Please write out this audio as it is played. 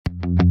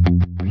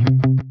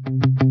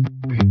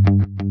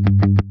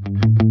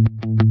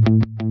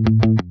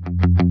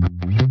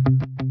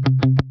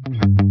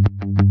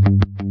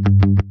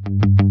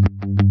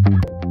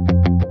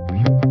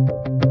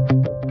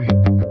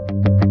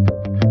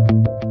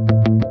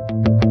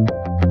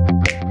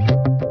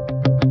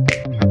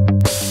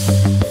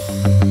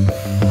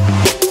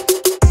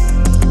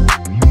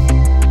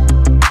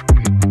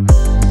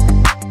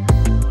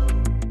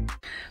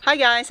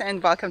guys,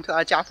 and welcome to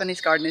our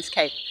Japanese garden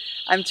escape.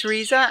 I'm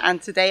Teresa,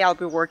 and today I'll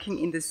be working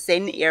in the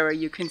Zen area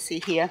you can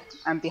see here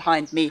and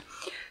behind me.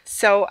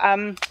 So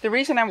the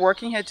reason I'm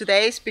working here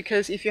today is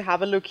because if you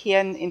have a look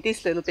here in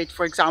this little bit,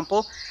 for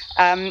example,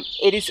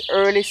 it is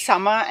early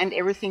summer and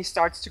everything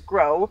starts to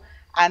grow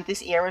and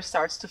this area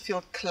starts to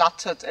feel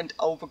cluttered and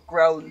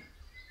overgrown.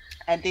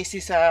 And this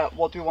is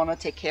what we want to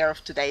take care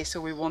of today.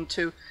 So we want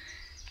to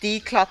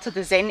declutter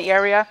the Zen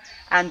area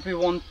and we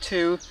want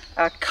to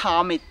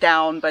calm it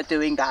down by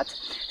doing that.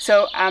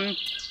 So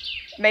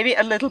maybe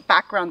a little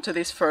background to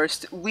this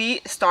first.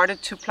 We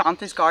started to plant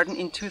this garden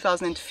in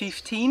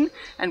 2015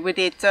 and we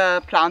did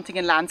planting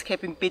and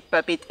landscaping bit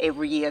by bit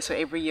every year. So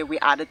every year we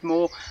added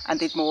more and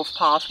did more of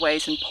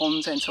pathways and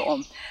ponds and so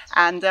on.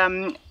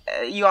 And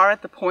you are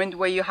at the point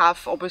where you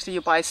have, obviously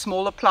you buy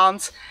smaller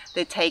plants,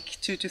 they take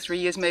 2 to 3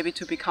 years maybe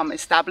to become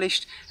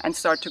established and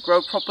start to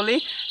grow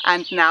properly.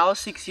 And now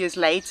 6 years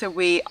later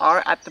we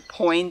are at the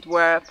point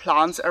where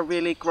plants are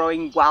really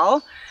growing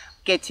well,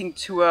 getting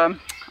to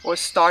or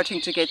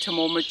starting to get to a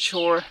more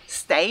mature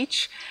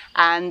stage,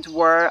 and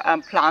where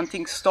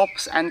planting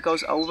stops and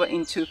goes over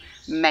into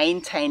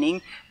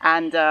maintaining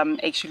and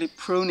actually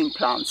pruning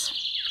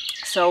plants.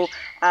 So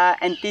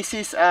and this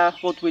is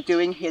what we're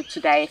doing here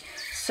today.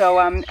 So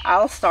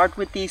I'll start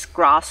with these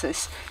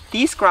grasses.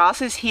 These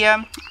grasses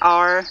here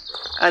are,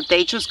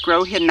 they just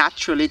grow here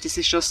naturally. This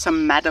is just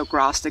some meadow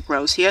grass that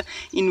grows here.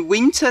 In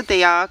winter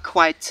they are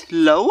quite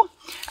low,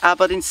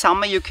 but in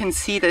summer you can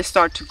see they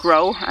start to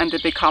grow and they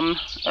become,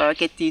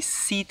 get these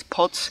seed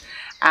pods.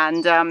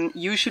 And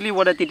usually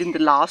what I did in the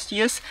last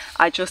years,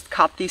 I just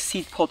cut these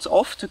seed pods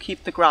off to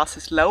keep the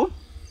grasses low.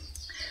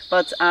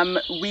 But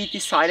we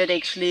decided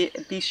actually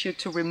this year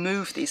to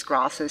remove these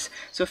grasses.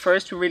 So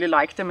first we really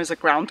like them as a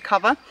ground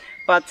cover,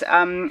 but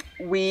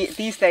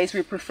these days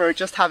we prefer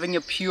just having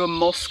a pure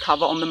moss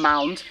cover on the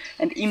mound,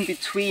 and in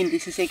between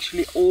this is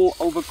actually all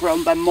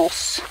overgrown by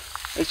moss,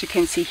 as you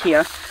can see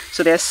here.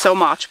 So there's so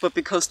much, but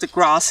because the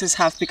grasses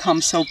have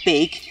become so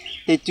big,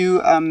 they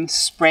do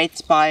spread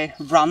by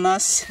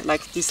runners,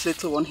 like this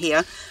little one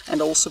here,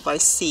 and also by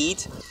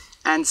seed.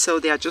 And so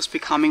they are just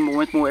becoming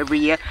more and more every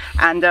year.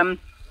 And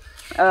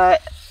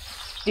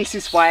this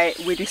is why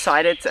we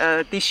decided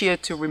this year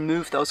to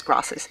remove those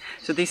grasses.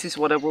 So this is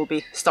what I will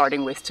be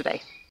starting with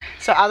today.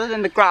 So other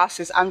than the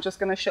grasses, I'm just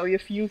going to show you a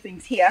few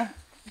things here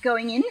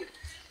going in.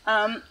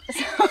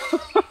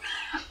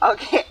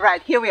 Okay,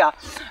 right, here we are.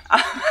 I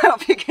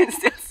hope you can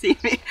still see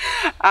me.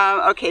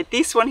 Okay,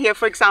 this one here,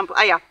 for example,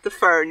 the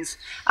ferns.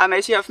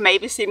 As you have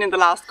maybe seen in the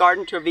last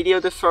garden tour video,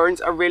 the ferns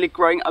are really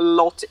growing a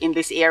lot in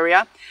this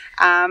area.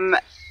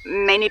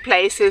 Many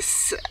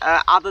places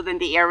other than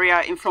the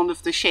area in front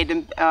of the shade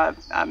and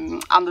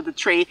under the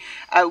tree,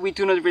 we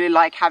do not really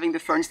like having the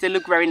ferns. They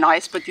look very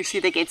nice, but you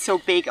see they get so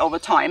big over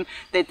time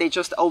that they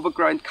just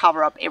overgrow and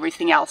cover up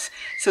everything else.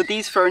 So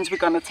these ferns we're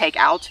going to take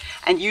out,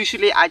 and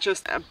usually I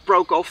just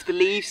broke off the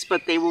leaves,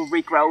 but they will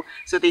regrow.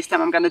 So this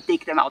time I'm going to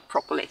dig them out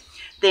properly.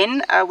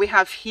 Then we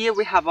have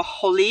a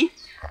holly.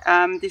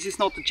 This is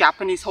not the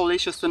Japanese holly,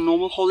 it's just a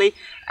normal holly,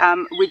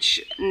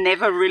 which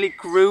never really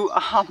grew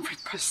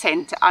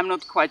 100%. I'm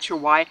not quite sure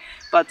why,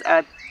 but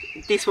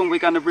this one we're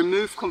going to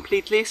remove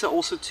completely, so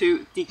also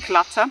to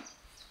declutter.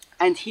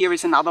 And here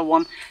is another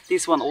one.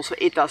 This one also,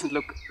 it doesn't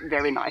look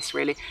very nice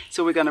really,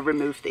 so we're going to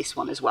remove this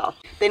one as well.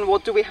 Then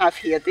what do we have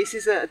here? This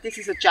is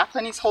a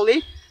Japanese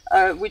holly,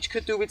 which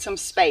could do with some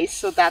space,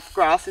 so that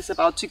grass is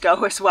about to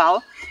go as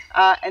well.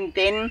 And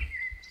then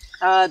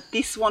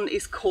this one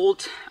is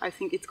called, I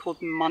think it's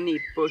called money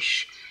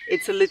bush.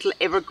 It's a little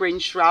evergreen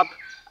shrub,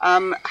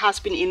 has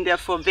been in there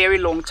for a very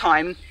long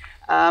time,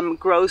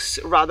 grows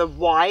rather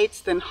wide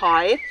than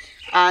high,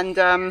 and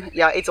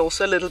yeah, it's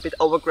also a little bit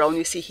overgrown,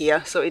 you see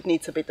here, so it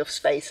needs a bit of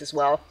space as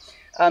well.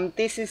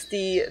 This is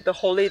the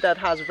holly that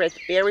has red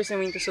berries in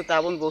winter, so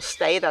that one will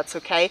stay, that's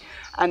okay.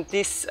 And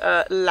this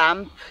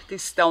lamp,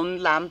 this stone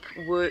lamp,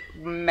 we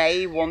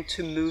may want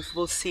to move,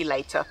 we'll see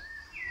later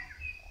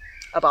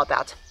about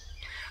that.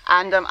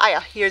 And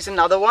here's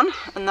another one,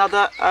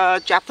 another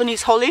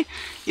Japanese holly.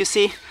 You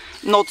see,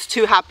 not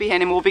too happy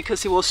anymore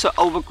because it was so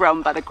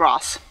overgrown by the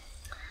grass.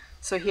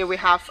 So here we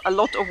have a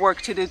lot of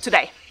work to do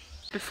today.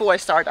 Before I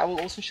start, I will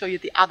also show you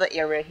the other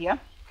area here.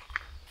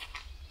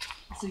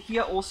 So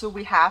here also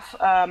we have,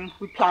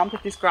 we planted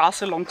this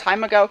grass a long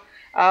time ago.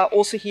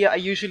 Also here I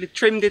usually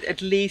trimmed it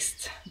at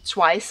least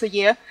twice a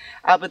year,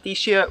 but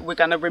this year we're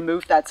going to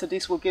remove that. So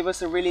this will give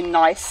us a really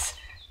nice,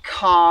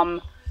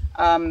 calm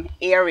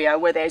area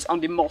where there's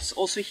only moss.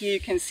 Also here you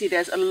can see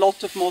there's a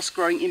lot of moss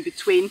growing in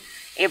between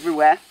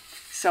everywhere.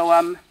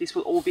 So this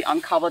will all be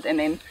uncovered and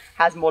then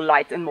has more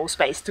light and more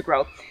space to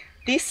grow.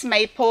 This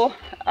maple,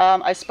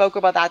 I spoke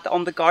about that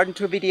on the garden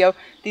tour video.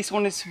 This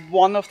one is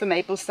one of the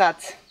maples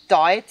that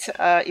died.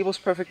 It was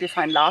perfectly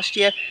fine last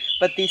year,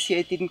 but this year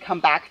it didn't come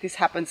back. This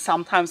happens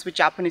sometimes with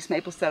Japanese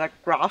maples that are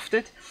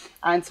grafted,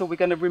 and so we're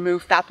going to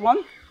remove that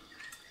one.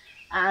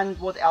 And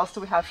what else do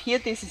we have here?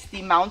 This is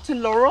the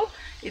mountain laurel.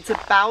 It's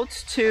about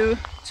to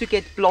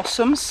get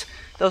blossoms.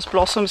 Those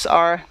blossoms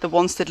are the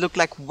ones that look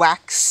like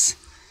wax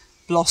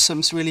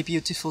blossoms really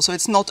beautiful. So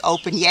it's not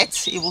open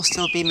yet, it will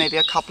still be maybe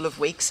a couple of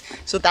weeks.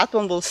 So that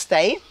one will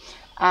stay.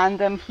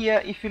 And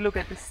here, if you look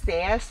at the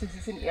stairs, this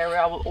is an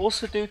area I will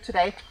also do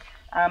today.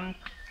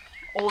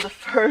 All the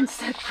ferns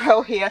that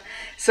grow here.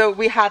 So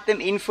we had them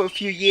in for a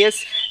few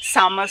years.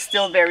 Some are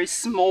still very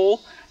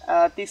small.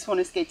 This one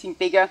is getting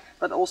bigger,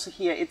 but also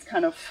here it's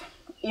kind of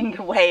in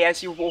the way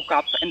as you walk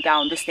up and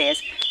down the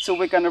stairs. So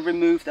we're going to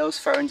remove those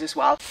ferns as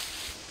well.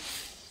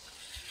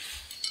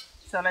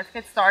 So let's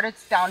get started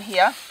down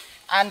here.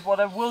 And what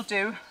I will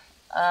do,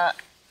 I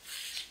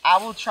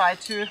will try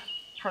to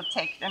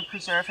protect and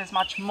preserve as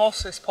much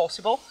moss as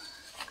possible,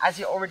 as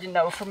you already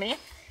know from me.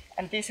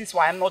 And this is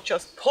why I'm not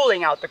just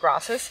pulling out the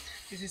grasses.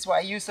 This is why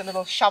I use a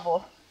little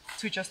shovel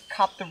to just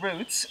cut the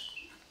roots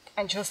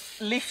and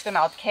just lift them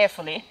out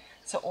carefully,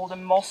 so all the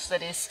moss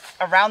that is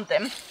around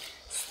them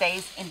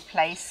stays in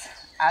place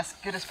as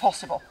good as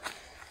possible.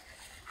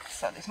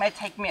 So this may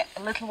take me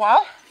a little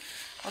while,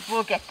 but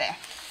we'll get there.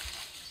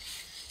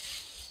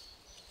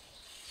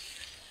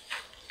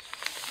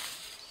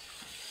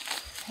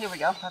 Here we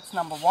go, that's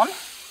number one.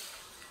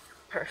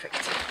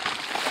 Perfect.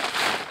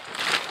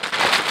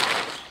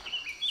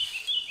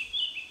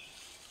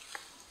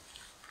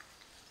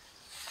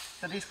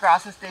 So these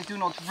grasses, they do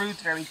not root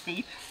very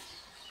deep,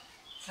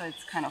 so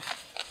it's kind of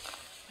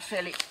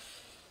fairly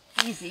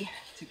easy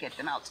to get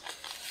them out.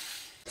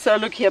 So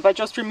look here, by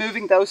just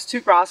removing those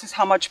two grasses,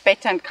 how much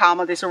better and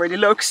calmer this already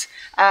looks.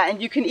 And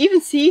you can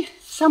even see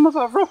some of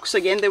our rocks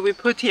again that we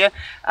put here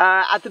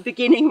at the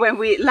beginning when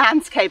we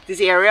landscaped this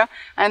area,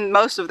 and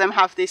most of them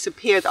have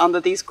disappeared under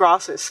these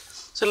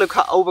grasses. So look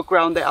how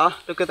overgrown they are.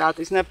 Look at that,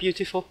 isn't that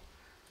beautiful?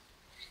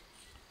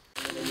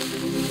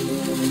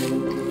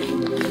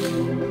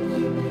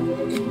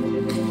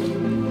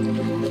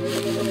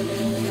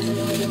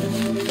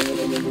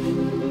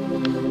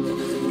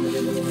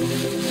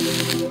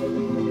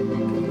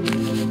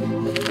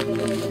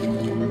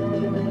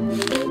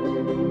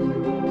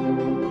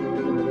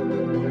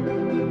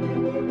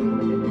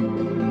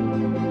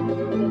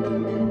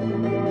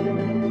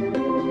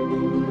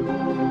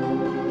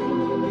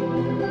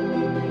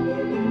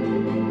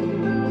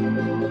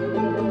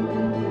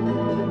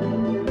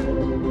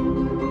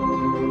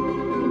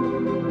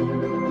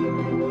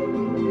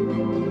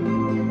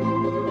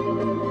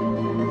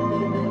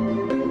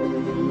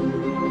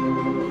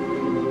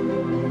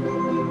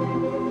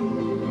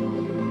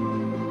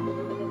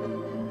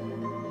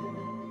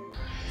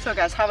 So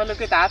guys, have a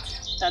look at that.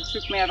 That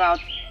took me about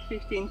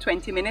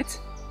 15-20 minutes,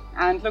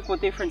 and look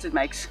what difference it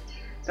makes.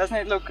 Doesn't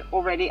it look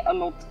already a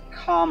lot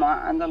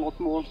calmer and a lot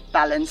more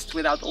balanced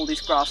without all these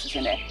grasses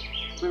in there?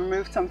 We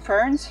removed some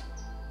ferns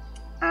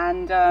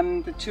and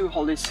the two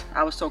hollies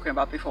I was talking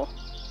about before.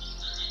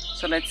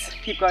 So let's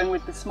keep going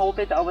with the small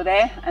bit over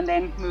there and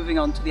then moving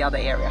on to the other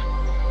area.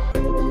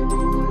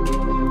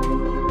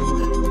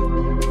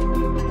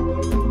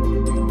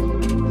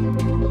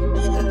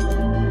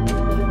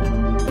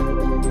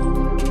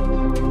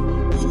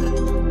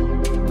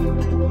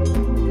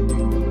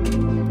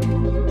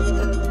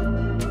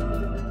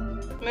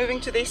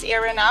 Moving to this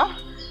area now.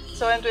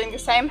 So I'm doing the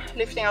same,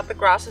 lifting out the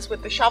grasses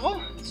with the shovel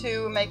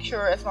to make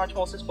sure as much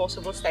moss as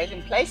possible stays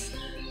in place.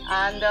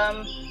 And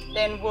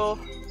then we'll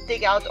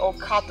dig out or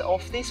cut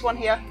off this one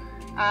here,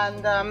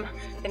 and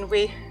then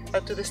we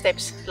do the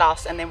steps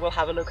last, and then we'll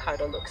have a look how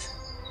it all looks.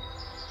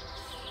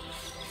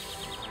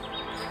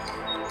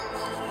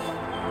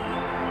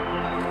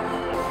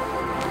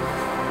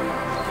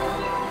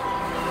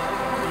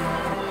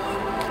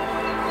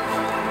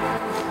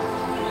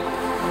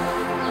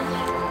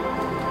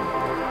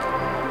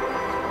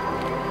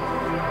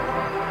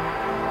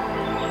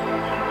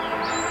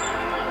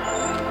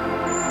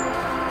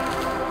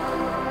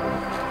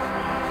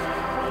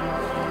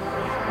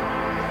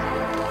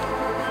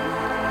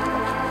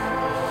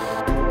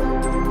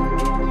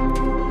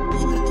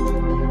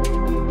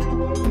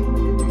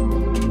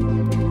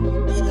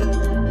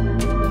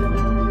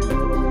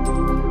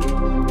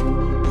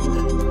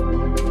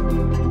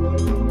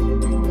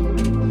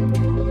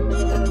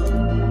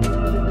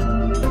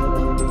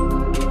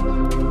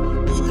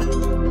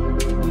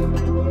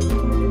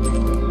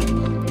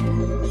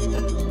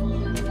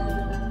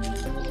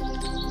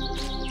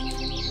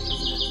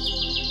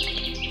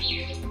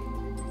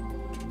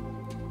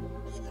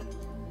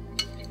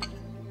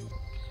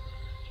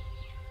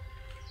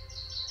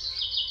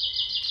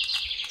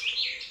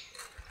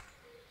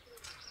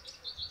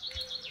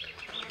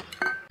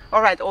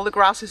 Alright, all the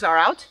grasses are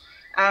out.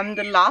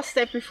 The last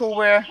step before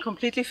we're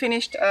completely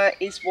finished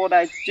is what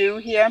I do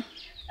here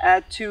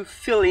to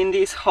fill in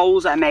these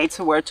holes I made,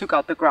 so where I took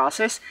out the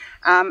grasses.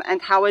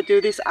 And how I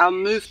do this, I'll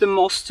move the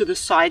moss to the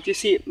side. You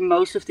see,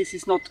 most of this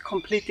is not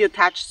completely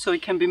attached, so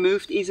it can be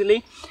moved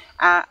easily.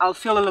 I'll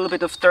fill a little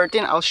bit of dirt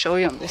in. I'll show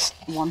you on this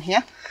one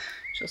here.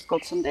 Just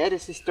got some there.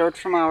 This is dirt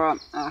from our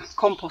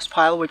compost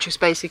pile, which is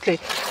basically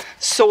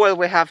soil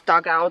we have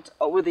dug out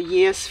over the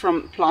years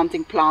from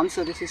planting plants.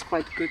 So this is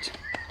quite good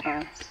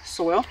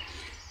soil.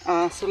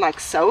 So like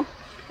so.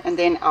 And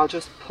then I'll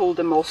just pull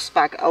the moss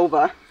back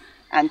over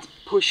and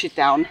push it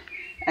down.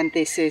 And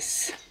this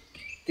is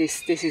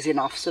this is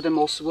enough, so the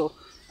moss will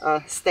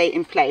stay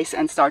in place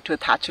and start to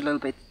attach a little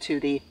bit to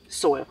the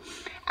soil.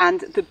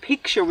 And the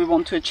picture we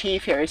want to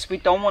achieve here is we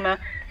don't want to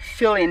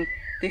fill in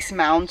this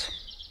mound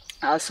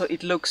so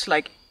it looks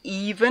like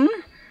even.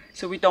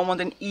 So we don't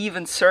want an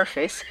even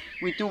surface.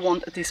 We do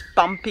want this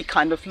bumpy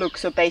kind of look.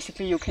 So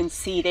basically you can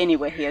see it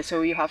anywhere here.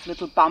 So you have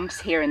little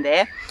bumps here and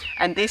there.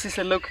 And this is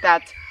a look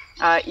that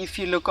if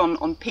you look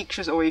on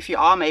pictures, or if you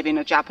are maybe in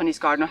a Japanese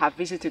garden or have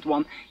visited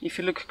one, if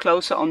you look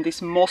closer on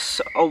these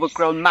moss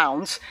overgrown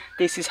mounds,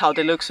 this is how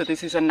they look. So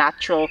this is a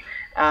natural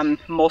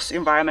moss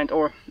environment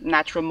or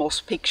natural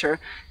moss picture,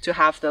 to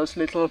have those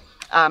little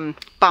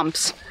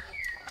bumps,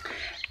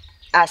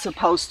 as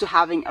opposed to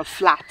having a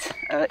flat,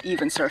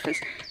 even surface.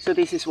 So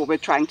this is what we're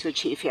trying to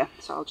achieve here.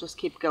 So I'll just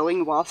keep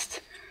going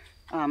whilst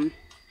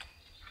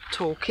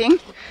talking,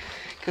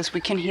 because we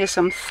can hear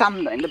some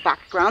thunder in the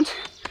background.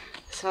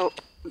 So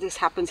this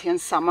happens here in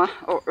summer,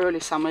 or early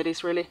summer. It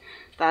is really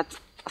that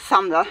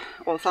thunder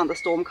or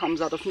thunderstorm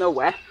comes out of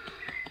nowhere.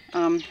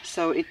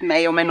 So it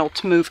may or may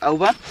not move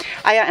over.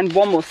 Yeah, and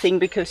one more thing,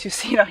 because you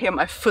see now here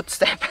my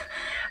footstep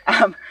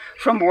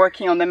from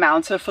working on the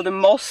mound. So for the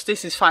moss,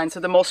 this is fine. So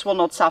the moss will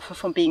not suffer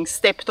from being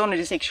stepped on. It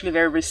is actually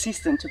very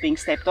resistant to being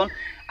stepped on.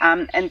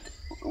 And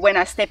when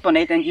I step on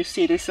it, and you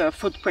see this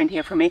footprint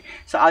here for me,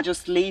 so I'll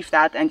just leave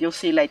that, and you'll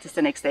see latest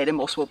the next day the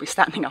moss will be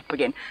standing up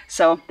again.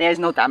 So there's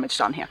no damage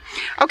done here.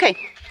 Okay,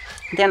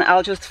 then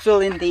I'll just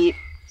fill in the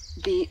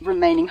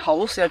remaining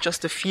holes. There are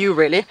just a few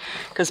really,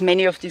 because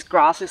many of these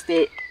grasses,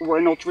 they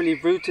were not really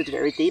rooted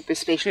very deep,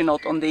 especially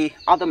not on the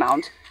other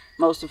mound.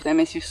 Most of them,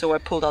 as you saw, I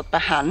pulled out by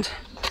hand.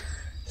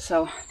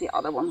 So the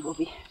other one will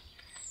be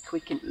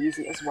quick and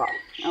easy as well.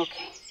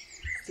 Okay,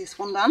 this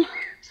one done.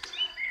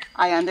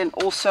 And then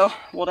also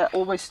what I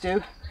always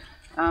do,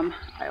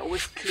 I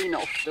always clean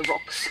off the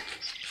rocks,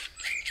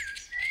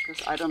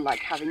 because I don't like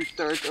having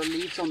dirt or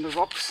leaves on the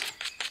rocks.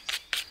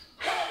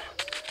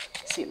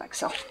 See, like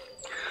so.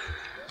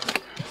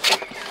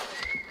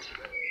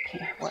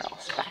 Okay, where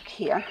else? Back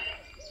here.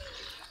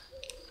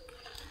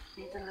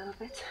 Need a little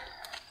bit.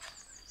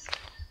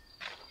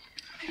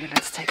 Okay,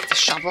 let's take the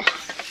shovel.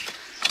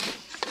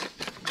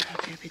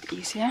 A bit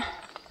easier.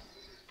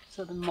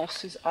 So the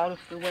moss is out of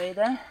the way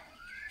there.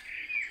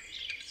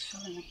 It's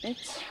filling a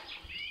bit.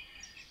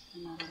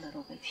 Another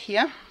little bit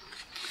here.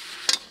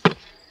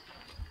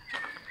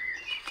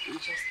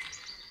 And just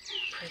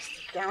press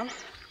it down.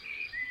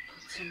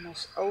 Put some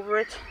moss over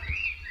it.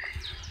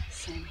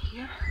 Same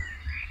here.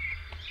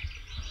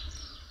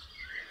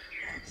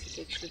 This is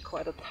actually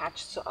quite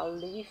attached, so I'll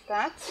leave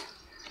that.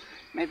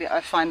 Maybe I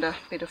find a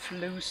bit of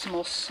loose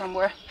moss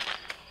somewhere.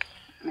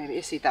 Maybe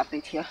you see that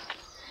bit here,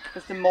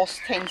 because the moss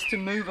tends to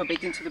move a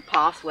bit into the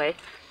pathway.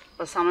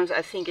 But sometimes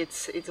I think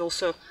it's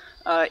also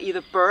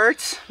either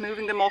birds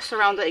moving the moss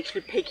around, or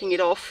actually picking it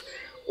off,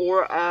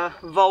 or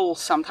voles.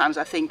 Sometimes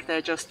I think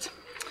they're just,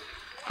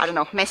 I don't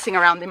know, messing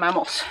around in my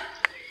moss.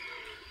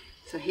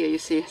 So here you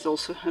see it's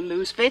also a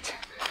loose bit.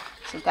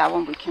 So that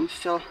one we can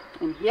fill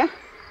in here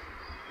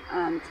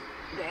and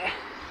there,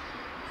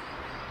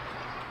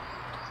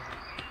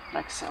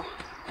 like so.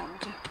 That will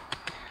do.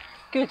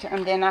 Good,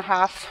 and then I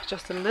have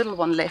just a little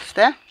one left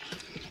there.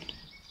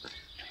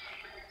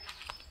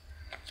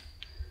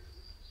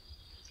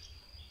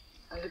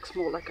 It looks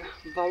more like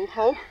a vole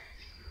hole.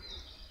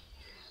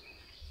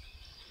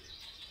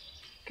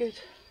 Good.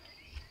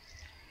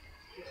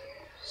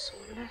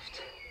 Soil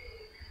left.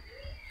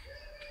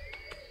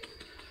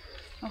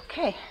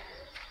 Okay.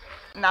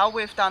 Now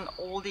we've done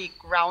all the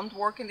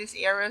groundwork in this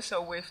area,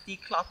 so we've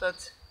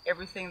decluttered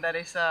everything that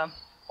is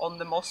on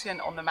the mossy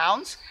and on the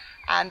mounds.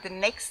 And the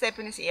next step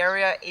in this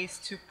area is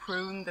to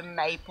prune the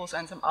maples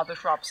and some other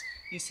shrubs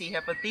you see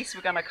here. But this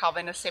we're going to cover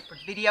in a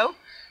separate video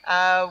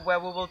where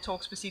we will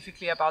talk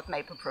specifically about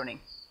maple pruning.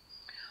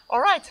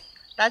 Alright,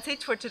 that's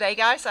it for today,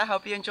 guys. I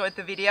hope you enjoyed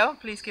the video.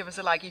 Please give us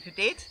a like if you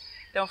did.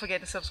 Don't forget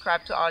to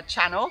subscribe to our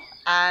channel,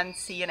 and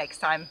see you next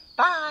time.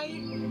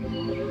 Bye!